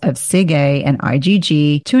levels of SIG-A and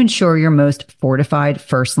IgG to ensure your most fortified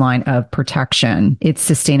first line of protection. It's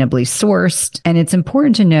sustainably sourced, and it's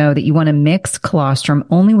important to know that you want to mix colostrum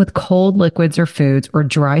only with cold liquids or foods, or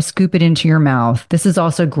dry scoop it into your mouth. This is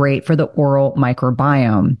also great for the oral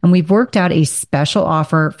microbiome. And we've worked out a special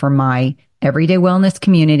offer for my Everyday Wellness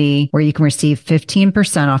community where you can receive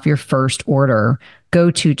 15% off your first order. Go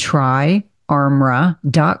to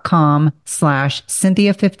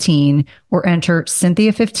tryarmra.com/Cynthia15 or enter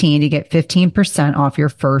Cynthia15 to get 15% off your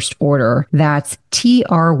first order. That's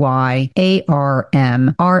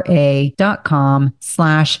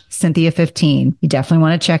tryarmra.com/Cynthia15. You definitely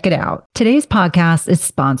want to check it out. Today's podcast is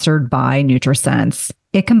sponsored by NutriSense.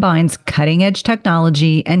 It combines cutting-edge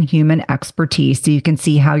technology and human expertise so you can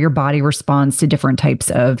see how your body responds to different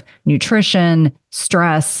types of nutrition,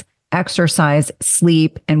 stress, exercise,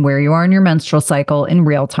 sleep, and where you are in your menstrual cycle in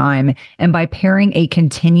real time. And by pairing a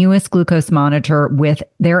continuous glucose monitor with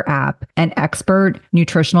their app and expert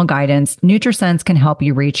nutritional guidance, NutriSense can help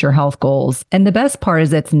you reach your health goals. And the best part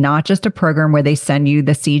is it's not just a program where they send you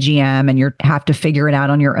the CGM and you have to figure it out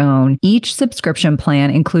on your own. Each subscription plan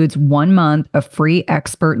includes 1 month of free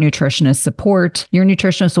expert nutritionist support. Your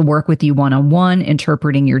nutritionist will work with you one-on-one,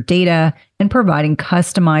 interpreting your data and providing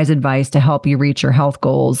customized advice to help you reach your health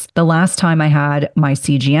goals. The last time I had my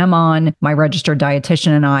CGM on, my registered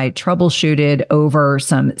dietitian and I troubleshooted over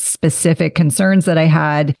some specific concerns that I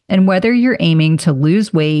had. And whether you're aiming to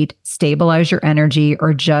lose weight, stabilize your energy,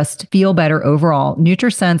 or just feel better overall,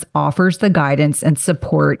 NutriSense offers the guidance and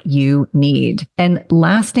support you need. And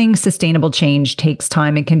lasting sustainable change takes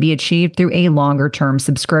time and can be achieved through a longer term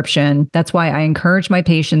subscription. That's why I encourage my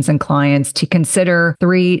patients and clients to consider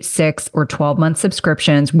 3, 6, or 12-month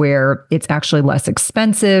subscriptions where it's actually less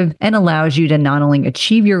expensive and allows you to not only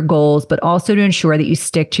achieve your goals, but also to ensure that you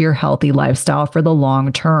stick to your healthy lifestyle for the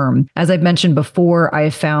long term. As I've mentioned before, I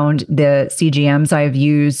have found the CGMs I've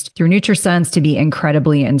used through NutriSense to be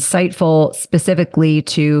incredibly insightful, specifically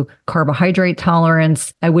to carbohydrate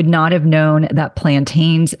tolerance. I would not have known that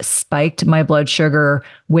plantains spiked my blood sugar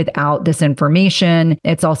without this information.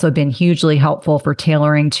 It's also been hugely helpful for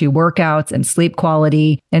tailoring to workouts and sleep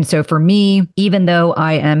quality. And so for me, even though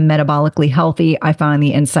I am metabolically healthy, I find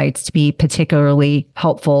the insights to be particularly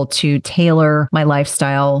helpful to tailor my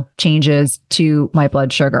lifestyle changes to my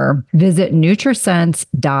blood sugar. Visit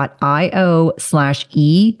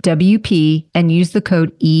nutrisense.io/EWP and use the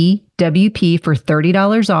code EWP for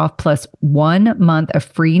 $30 off plus 1 month of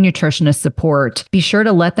free nutritionist support. Be sure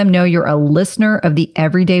to let them know you're a listener of the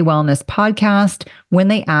Everyday Wellness podcast when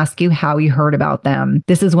they ask you how you heard about them.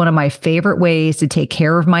 This is one of my favorite ways to take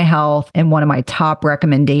care of my health and one of my top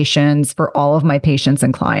recommendations for all of my patients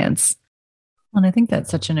and clients. And I think that's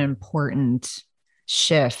such an important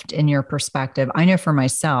shift in your perspective. I know for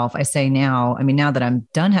myself, I say now, now that I'm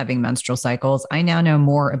done having menstrual cycles, I now know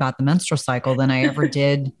more about the menstrual cycle than I ever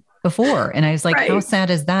did before. And I was like, right. How sad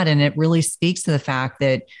is that? And it really speaks to the fact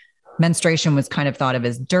that menstruation was kind of thought of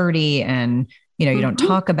as dirty and, you don't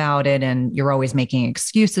talk about it and you're always making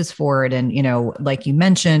excuses for it. And, like you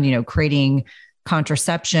mentioned, creating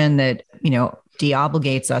contraception that,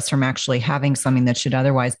 de-obligates us from actually having something that should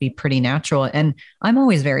otherwise be pretty natural. And I'm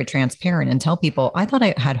always very transparent and tell people, I thought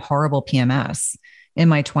I had horrible PMS in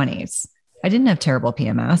my 20s. I didn't have terrible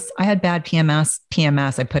PMS. I had bad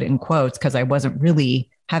PMS, I put it in quotes because I wasn't really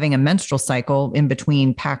having a menstrual cycle in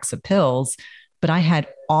between packs of pills, but I had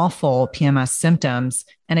awful PMS symptoms.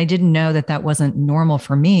 And I didn't know that that wasn't normal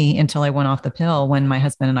for me until I went off the pill when my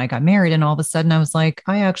husband and I got married. And all of a sudden I was like,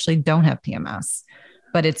 I actually don't have PMS,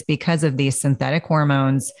 but it's because of these synthetic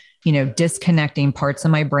hormones, disconnecting parts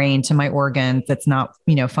of my brain to my organs that's not,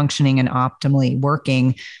 functioning and optimally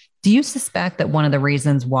working. Do you suspect that one of the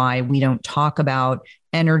reasons why we don't talk about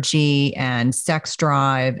energy and sex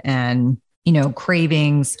drive and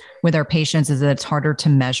cravings with our patients is that it's harder to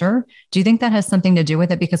measure? Do you think that has something to do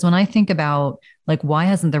with it? Because when I think about why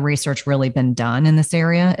hasn't the research really been done in this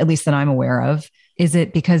area, at least that I'm aware of, Is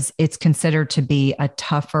it because it's considered to be a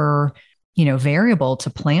tougher, variable to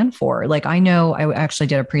plan for? Like, I know I actually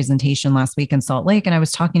did a presentation last week in Salt Lake, and I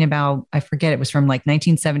was talking about, I forget, it was from like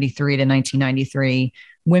 1973 to 1993.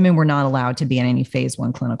 Women were not allowed to be in any phase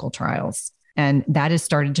 1 clinical trials. And that has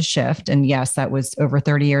started to shift. And yes, that was over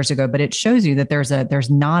 30 years ago, but it shows you that there's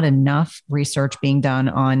not enough research being done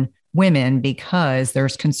on women because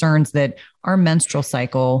there's concerns that our menstrual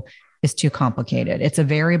cycle is too complicated. It's a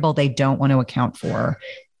variable they don't want to account for.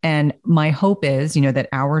 And my hope is, that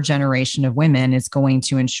our generation of women is going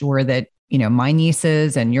to ensure that, my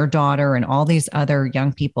nieces and your daughter and all these other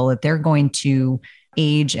young people, that they're going to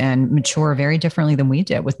age and mature very differently than we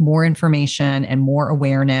did, with more information and more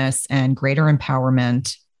awareness and greater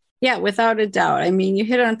empowerment. Yeah, without a doubt. I mean, you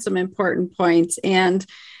hit on some important points, and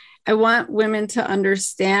I want women to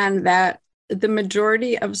understand that the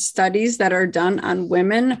majority of studies that are done on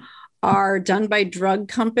women are done by drug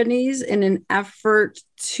companies in an effort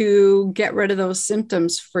to get rid of those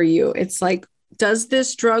symptoms for you. It's like, does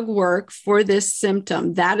this drug work for this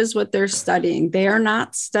symptom? That is what they're studying. They are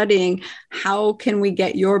not studying how can we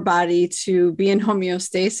get your body to be in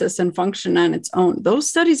homeostasis and function on its own. Those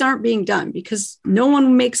studies aren't being done because no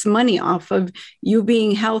one makes money off of you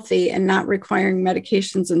being healthy and not requiring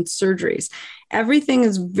medications and surgeries. Everything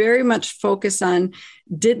is very much focused on,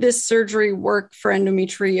 did this surgery work for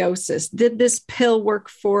endometriosis? Did this pill work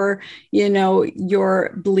for,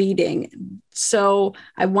 your bleeding? So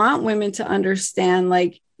I want women to understand,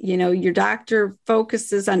 like, your doctor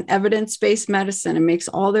focuses on evidence-based medicine and makes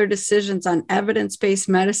all their decisions on evidence-based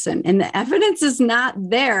medicine. And the evidence is not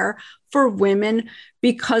there for women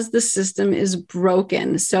because the system is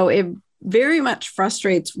broken. So it very much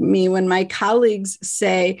frustrates me when my colleagues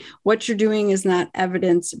say what you're doing is not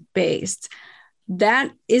evidence-based.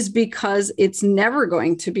 That is because it's never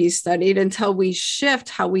going to be studied until we shift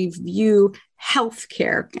how we view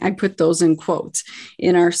healthcare. I put those in quotes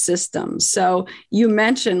in our system. So you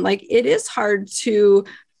mentioned, like, it is hard to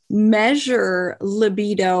measure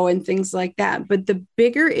libido and things like that. But the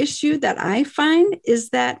bigger issue that I find is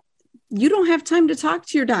that you don't have time to talk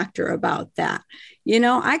to your doctor about that.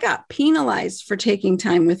 I got penalized for taking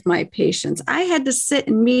time with my patients. I had to sit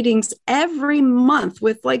in meetings every month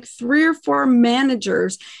with like 3 or 4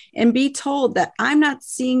 managers and be told that I'm not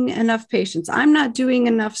seeing enough patients. I'm not doing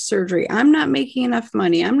enough surgery. I'm not making enough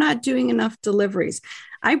money. I'm not doing enough deliveries.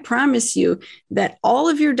 I promise you that all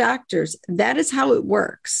of your doctors, that is how it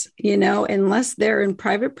works, unless they're in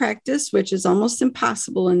private practice, which is almost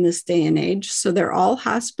impossible in this day and age. So they're all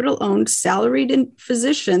hospital owned, salaried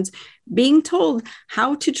physicians being told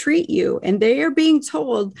how to treat you. And they are being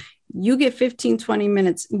told, you get 15, 20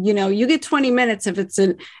 minutes, you get 20 minutes if it's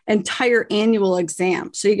an entire annual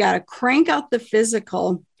exam. So you got to crank out the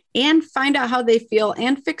physical and find out how they feel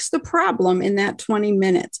and fix the problem in that 20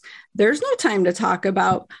 minutes. There's no time to talk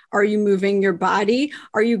about, are you moving your body?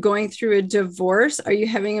 Are you going through a divorce? Are you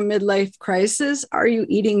having a midlife crisis? Are you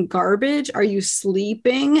eating garbage? Are you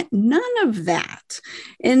sleeping? None of that.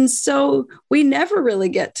 And so we never really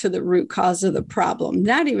get to the root cause of the problem,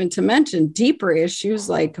 not even to mention deeper issues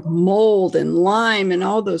like mold and Lyme and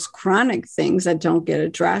all those chronic things that don't get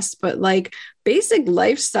addressed, but like basic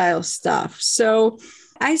lifestyle stuff. So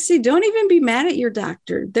I say, don't even be mad at your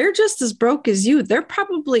doctor. They're just as broke as you. They're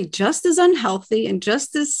probably just as unhealthy and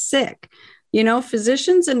just as sick.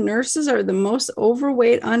 Physicians and nurses are the most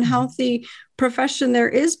overweight, unhealthy profession there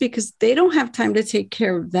is because they don't have time to take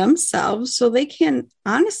care of themselves. So they can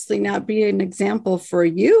honestly not be an example for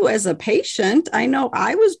you as a patient. I know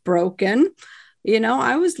I was broken.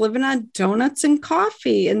 I was living on donuts and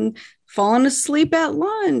coffee and falling asleep at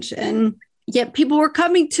lunch, and yet people were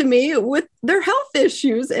coming to me with their health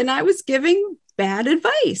issues and I was giving bad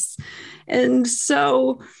advice. And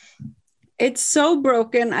so it's so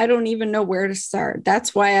broken. I don't even know where to start.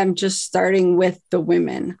 That's why I'm just starting with the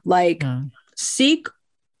women, seek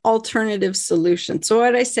alternative solutions. So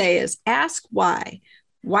what I say is ask why.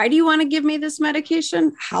 Why do you want to give me this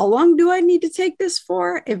medication? How long do I need to take this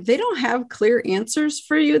for? If they don't have clear answers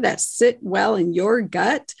for you that sit well in your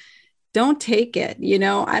gut, don't take it.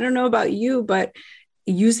 I don't know about you, but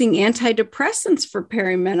using antidepressants for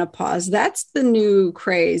perimenopause, that's the new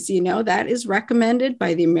craze. That is recommended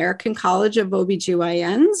by the American College of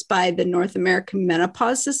OBGYNs, by the North American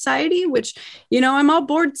Menopause Society, which, I'm all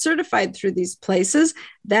board certified through these places.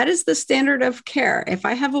 That is the standard of care. If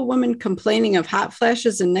I have a woman complaining of hot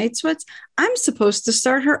flashes and night sweats, I'm supposed to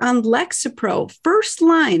start her on Lexapro, first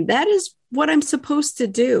line. That is what I'm supposed to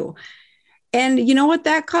do. And you know what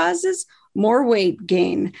that causes? More weight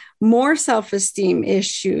gain, more self-esteem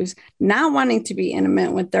issues, not wanting to be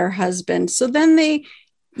intimate with their husband. So then they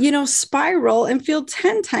spiral and feel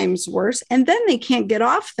 10 times worse. And then they can't get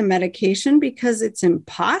off the medication because it's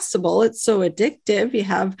impossible. It's so addictive. You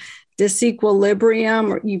have disequilibrium,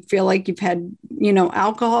 or you feel like you've had,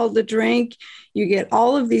 alcohol to drink. You get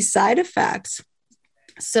all of these side effects.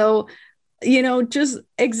 So, just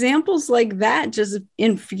examples like that just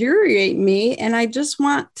infuriate me. And I just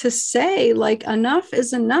want to say, like, enough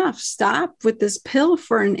is enough. Stop with this pill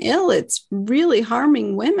for an ill. It's really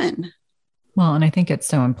harming women. Well, and I think it's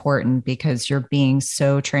so important because you're being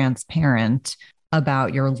so transparent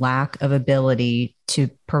about your lack of ability to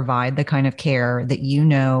provide the kind of care that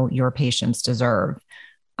your patients deserve.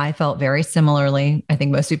 I felt very similarly. I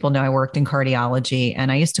think most people know I worked in cardiology,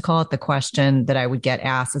 and I used to call it the question that I would get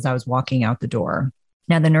asked as I was walking out the door.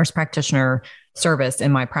 Now, the nurse practitioner service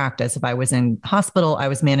in my practice, if I was in hospital, I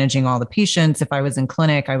was managing all the patients. If I was in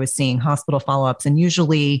clinic, I was seeing hospital follow-ups, and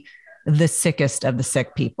usually the sickest of the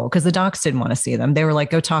sick people, because the docs didn't want to see them. They were like,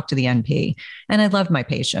 go talk to the NP. And I loved my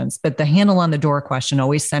patients, but the handle on the door question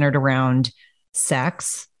always centered around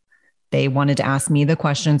sex. They wanted to ask me the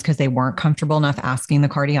questions because they weren't comfortable enough asking the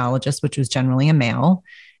cardiologist, which was generally a male.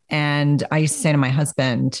 And I used to say to my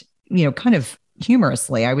husband, kind of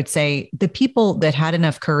humorously, I would say the people that had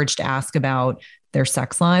enough courage to ask about their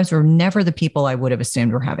sex lives were never the people I would have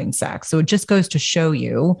assumed were having sex. So it just goes to show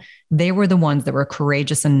you they were the ones that were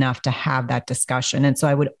courageous enough to have that discussion. And so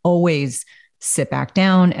I would always sit back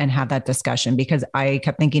down and have that discussion, because I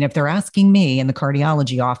kept thinking, if they're asking me in the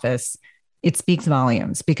cardiology office, it speaks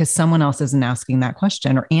volumes because someone else isn't asking that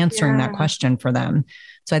question or answering that question for them.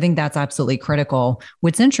 So I think that's absolutely critical.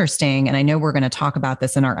 What's interesting, and I know we're going to talk about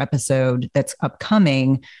this in our episode that's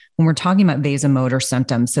upcoming, when we're talking about vasomotor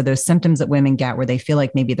symptoms. So those symptoms that women get where they feel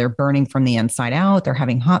like maybe they're burning from the inside out, they're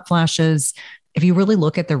having hot flashes. If you really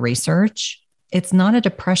look at the research, it's not a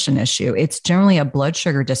depression issue. It's generally a blood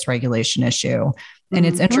sugar dysregulation issue. And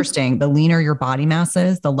it's interesting, the leaner your body mass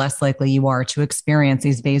is, the less likely you are to experience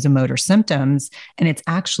these vasomotor symptoms. And it's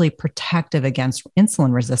actually protective against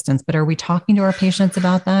insulin resistance. But are we talking to our patients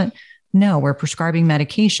about that? No, we're prescribing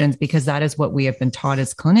medications because that is what we have been taught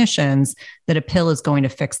as clinicians, that a pill is going to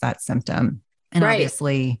fix that symptom. And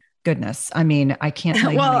obviously, goodness, I mean, I can't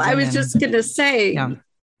tell you. Well, I was just going to say,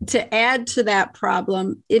 to add to that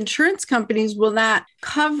problem, insurance companies will not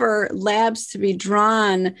cover labs to be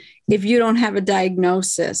drawn if you don't have a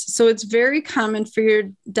diagnosis. So it's very common for your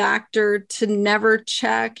doctor to never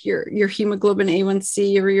check your hemoglobin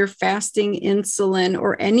A1C or your fasting insulin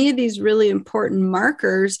or any of these really important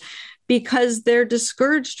markers, because they're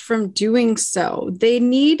discouraged from doing so. They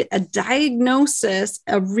need a diagnosis,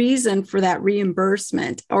 a reason for that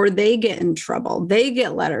reimbursement, or they get in trouble. They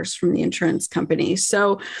get letters from the insurance company.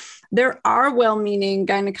 So there are well-meaning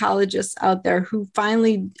gynecologists out there who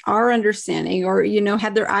finally are understanding, or,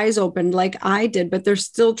 had their eyes opened like I did, but they're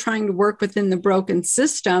still trying to work within the broken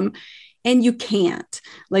system. And you can't,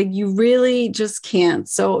 you really just can't.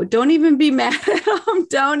 So don't even be mad at them.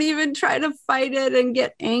 Don't even try to fight it and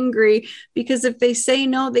get angry, because if they say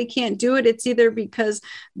no, they can't do it. It's either because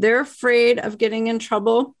they're afraid of getting in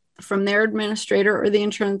trouble from their administrator or the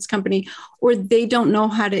insurance company, or they don't know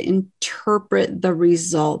how to interpret the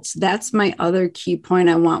results. That's my other key point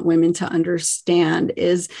I want women to understand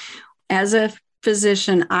is, as a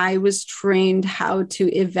physician, I was trained how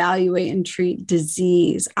to evaluate and treat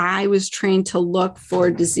disease. I was trained to look for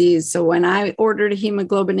disease. So when I ordered a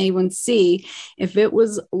hemoglobin A1C, if it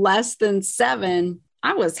was less than 7,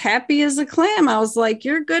 I was happy as a clam. I was like,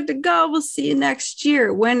 you're good to go. We'll see you next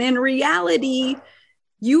year. When in reality,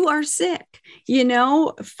 you are sick.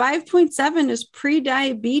 5.7 is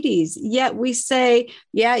pre-diabetes. Yet we say,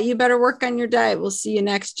 yeah, you better work on your diet. We'll see you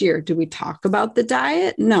next year. Do we talk about the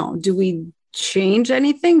diet? No. Do we change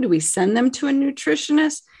anything? Do we send them to a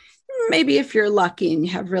nutritionist? Maybe if you're lucky and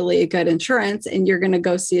you have really good insurance and you're going to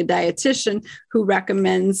go see a dietitian who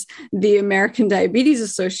recommends the American Diabetes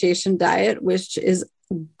Association diet, which is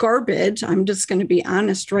garbage. I'm just going to be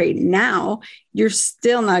honest right now. You're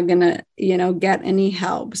still not going to, get any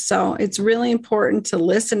help. So it's really important to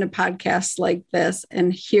listen to podcasts like this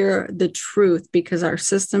and hear the truth, because our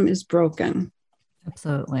system is broken.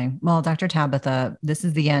 Absolutely. Well, Dr. Tabitha, this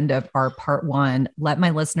is the end of our part 1. Let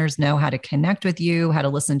my listeners know how to connect with you, how to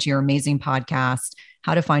listen to your amazing podcast,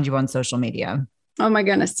 how to find you on social media. Oh my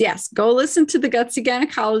goodness. Yes. Go listen to the Gutsy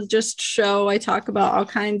Gynecologist show. I talk about all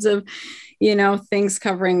kinds of, things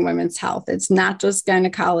covering women's health. It's not just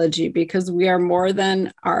gynecology, because we are more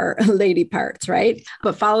than our lady parts, right?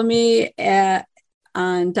 But follow me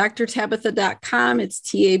on drtabitha.com. It's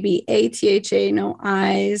TABATHA, no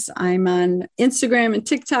I's. I'm on Instagram and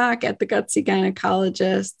TikTok at the Gutsy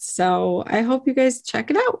Gynecologist. So I hope you guys check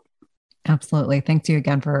it out. Absolutely. Thanks to you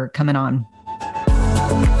again for coming on.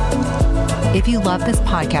 If you love this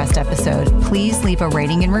podcast episode, please leave a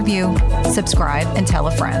rating and review, subscribe, and tell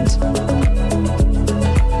a friend.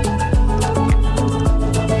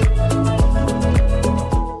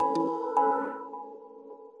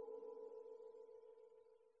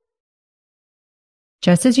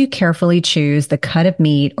 Just as you carefully choose the cut of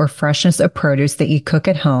meat or freshness of produce that you cook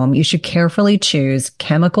at home, you should carefully choose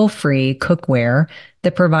chemical-free cookware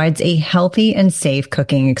that provides a healthy and safe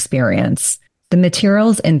cooking experience. The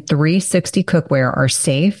materials in 360 Cookware are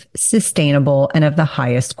safe, sustainable, and of the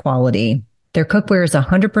highest quality. Their cookware is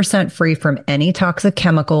 100% free from any toxic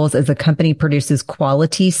chemicals, as the company produces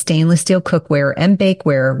quality stainless steel cookware and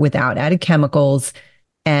bakeware without added chemicals,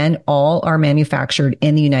 and all are manufactured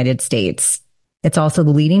in the United States. It's also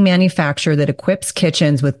the leading manufacturer that equips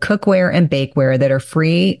kitchens with cookware and bakeware that are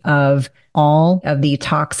free of all of the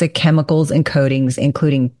toxic chemicals and coatings,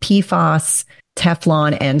 including PFAS,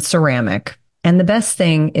 Teflon, and ceramic. And the best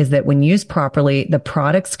thing is that when used properly, the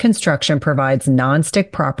product's construction provides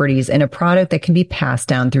nonstick properties and a product that can be passed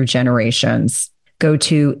down through generations. Go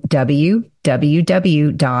to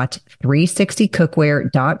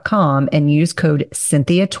www.360cookware.com and use code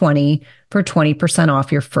Cynthia20 for 20%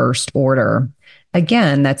 off your first order.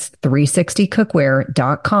 Again, that's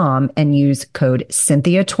 360cookware.com and use code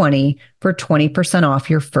Cynthia20 for 20% off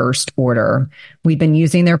your first order. We've been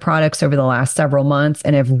using their products over the last several months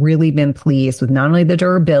and have really been pleased with not only the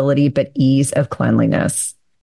durability, but ease of cleanliness.